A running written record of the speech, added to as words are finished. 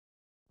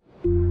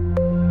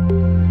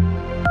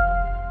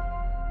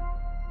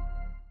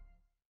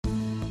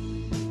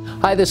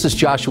Hi, this is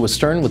Joshua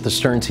Stern with the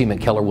Stern team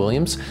at Keller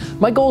Williams.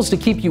 My goal is to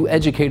keep you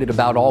educated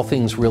about all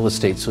things real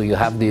estate so you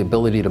have the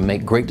ability to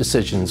make great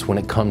decisions when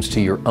it comes to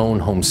your own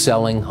home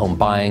selling, home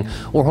buying,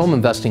 or home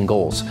investing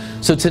goals.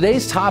 So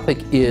today's topic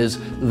is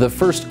the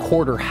first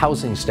quarter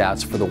housing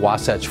stats for the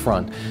Wasatch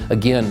Front.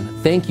 Again,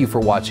 thank you for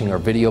watching our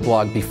video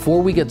blog.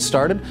 Before we get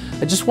started,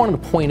 I just wanted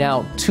to point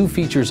out two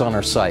features on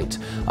our site.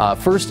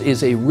 First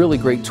is a really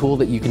great tool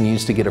that you can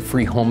use to get a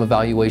free home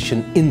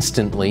evaluation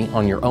instantly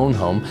on your own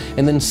home.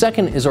 And then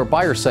second is our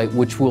buyer site,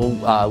 which will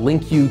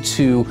link you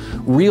to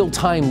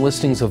real-time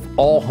listings of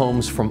all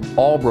homes from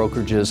all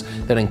brokerages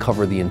that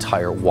uncover the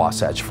entire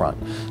Wasatch Front.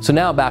 So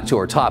now back to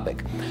our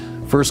topic.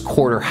 First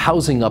quarter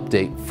housing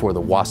update for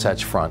the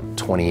Wasatch Front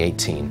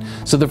 2018.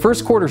 So the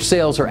first quarter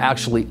sales are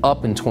actually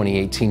up in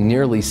 2018,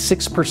 nearly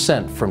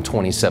 6% from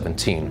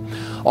 2017.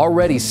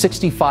 Already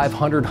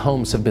 6,500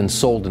 homes have been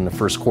sold in the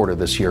first quarter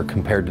this year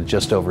compared to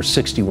just over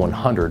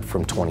 6,100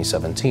 from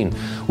 2017.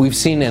 We've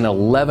seen an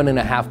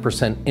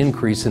 11.5%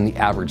 increase in the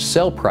average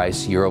sale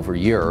price year over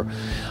year.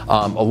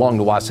 Along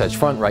the Wasatch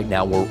Front right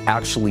now, we're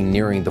actually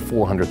nearing the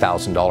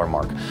 $400,000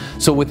 mark.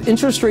 So with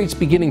interest rates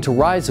beginning to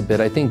rise a bit,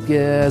 I think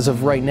as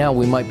of right now,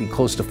 we might be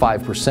close to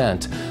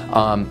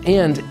 5%,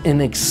 and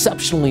an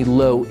exceptionally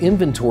low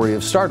inventory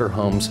of starter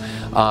homes.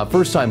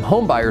 First-time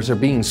home buyers are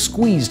being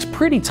squeezed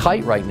pretty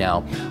tight right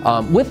now.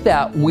 With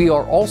that, we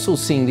are also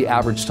seeing the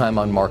average time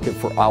on market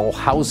for all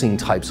housing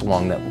types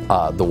along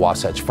the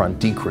Wasatch Front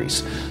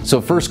decrease.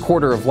 So first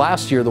quarter of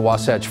last year, the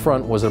Wasatch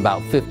Front was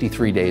about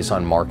 53 days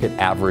on market,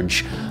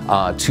 average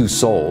to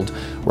sold,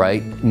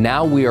 right?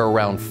 Now we are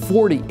around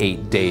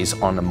 48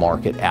 days on the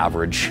market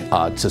average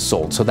to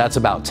sold. So that's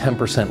about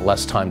 10%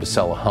 less time to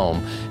sell a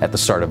home at the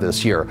start of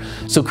this year.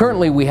 So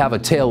currently we have a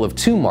tale of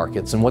two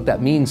markets, and what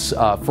that means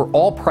for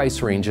all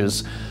price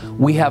ranges,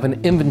 we have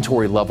an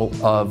inventory level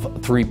of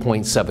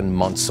 3.7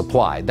 months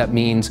supply. That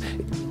means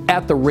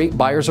at the rate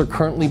buyers are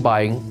currently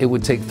buying, it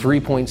would take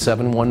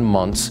 3.71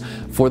 months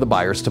for the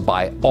buyers to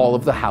buy all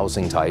of the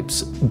housing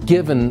types,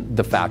 given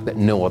the fact that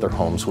no other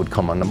homes would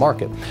come on the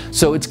market.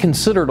 So it's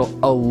considered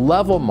a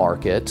level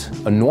market,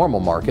 a normal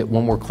market,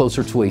 when we're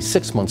closer to a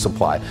 6-month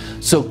supply.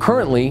 So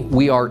currently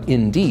we are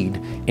indeed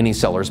in a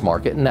seller's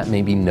market, and that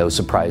may be no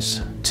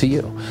surprise to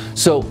you.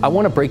 So I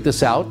want to break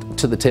this out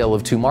to the tale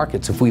of two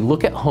markets. If we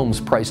look at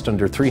homes priced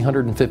under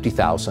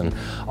 $350,000,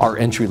 our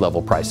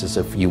entry-level prices,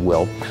 if you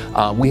will,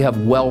 we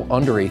have well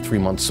under a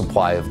 3-month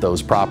supply of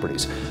those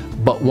properties.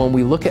 But when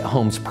we look at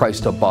homes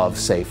priced above,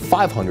 say,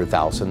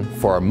 $500,000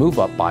 for our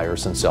move-up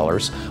buyers and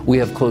sellers, we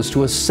have close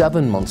to a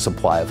 7-month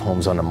supply of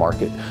homes on the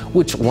market,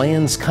 which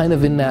lands kind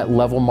of in that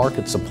level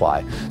market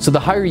supply. So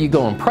the higher you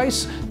go in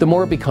price, the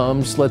more it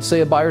becomes, let's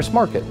say, a buyer's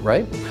market,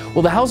 right?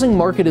 Well, the housing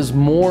market is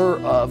more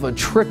of a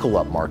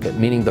trickle-up market,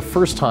 meaning the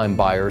first-time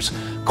buyers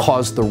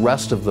cause the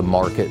rest of the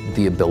market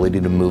the ability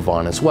to move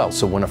on as well.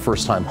 So when a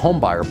first-time home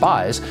buyer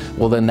buys,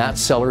 well, then that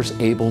seller's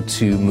able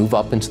to move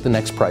up into the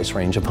next price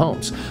range of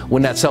homes.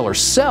 When that seller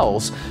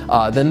sells,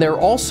 then they're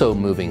also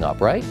moving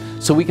up, right?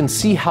 So we can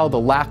see how the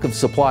lack of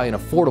supply in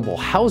affordable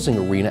housing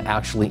arena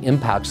actually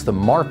impacts the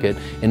market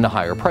in the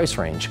higher price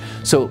range.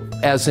 So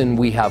as in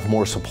we have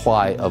more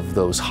supply of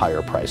those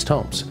higher priced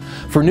homes.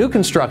 For new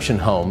construction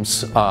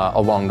homes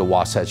along the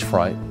Wasatch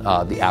Front,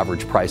 the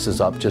average price is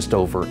up just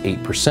over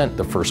 8%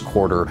 the first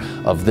quarter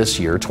of this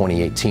year,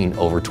 2018,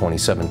 over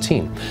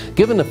 2017.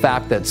 Given the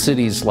fact that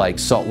cities like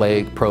Salt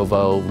Lake,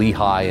 Provo,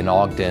 Lehigh, and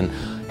Ogden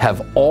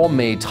have all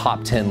made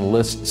top 10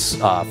 lists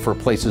for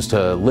places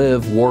to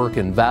live, work,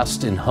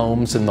 invest in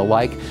homes and the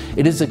like,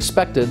 it is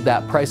expected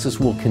that prices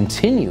will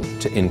continue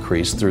to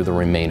increase through the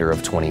remainder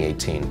of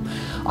 2018.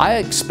 I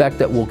expect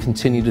that we'll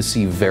continue to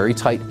see very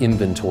tight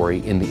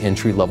inventory in the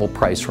entry-level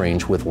price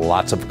range with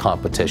lots of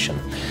competition.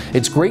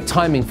 It's great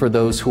timing for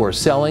those who are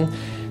selling,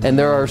 and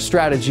there are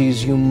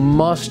strategies you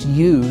must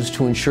use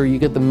to ensure you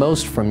get the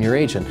most from your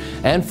agent.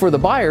 And for the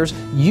buyers,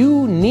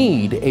 you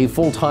need a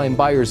full-time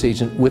buyer's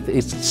agent with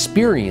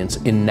experience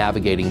in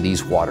navigating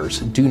these waters.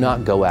 Do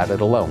not go at it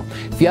alone.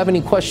 If you have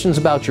any questions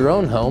about your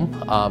own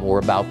home or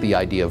about the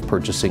idea of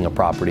purchasing a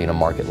property in a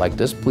market like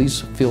this,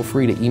 please feel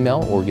free to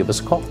email or give us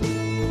a call.